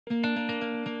REITs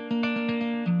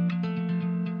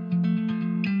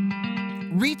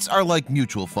are like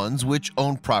mutual funds which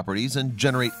own properties and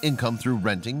generate income through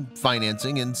renting,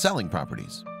 financing, and selling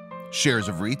properties. Shares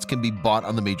of REITs can be bought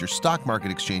on the major stock market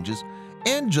exchanges,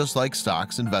 and just like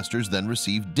stocks, investors then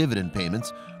receive dividend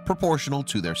payments proportional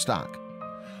to their stock.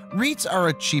 REITs are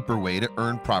a cheaper way to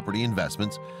earn property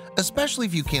investments, especially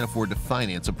if you can't afford to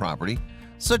finance a property,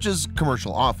 such as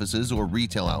commercial offices or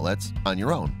retail outlets, on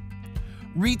your own.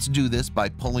 REITs do this by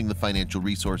pulling the financial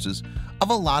resources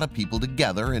of a lot of people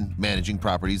together and managing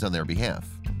properties on their behalf.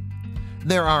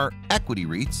 There are equity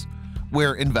REITs,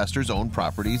 where investors own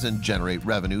properties and generate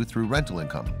revenue through rental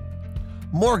income.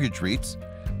 Mortgage REITs,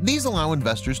 these allow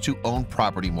investors to own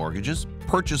property mortgages,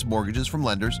 purchase mortgages from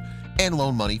lenders, and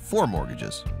loan money for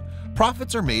mortgages.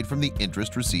 Profits are made from the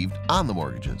interest received on the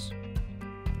mortgages.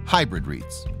 Hybrid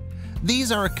REITs,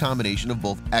 these are a combination of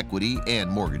both equity and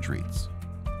mortgage REITs.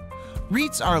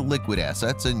 REITs are liquid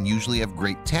assets and usually have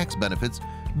great tax benefits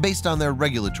based on their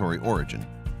regulatory origin.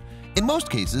 In most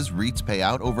cases, REITs pay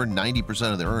out over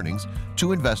 90% of their earnings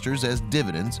to investors as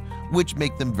dividends, which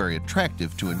make them very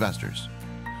attractive to investors.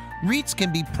 REITs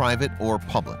can be private or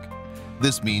public.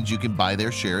 This means you can buy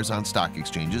their shares on stock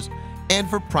exchanges, and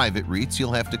for private REITs,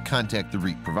 you'll have to contact the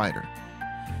REIT provider.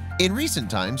 In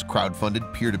recent times,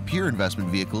 crowdfunded peer-to-peer investment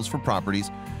vehicles for properties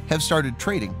have started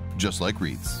trading just like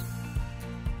REITs.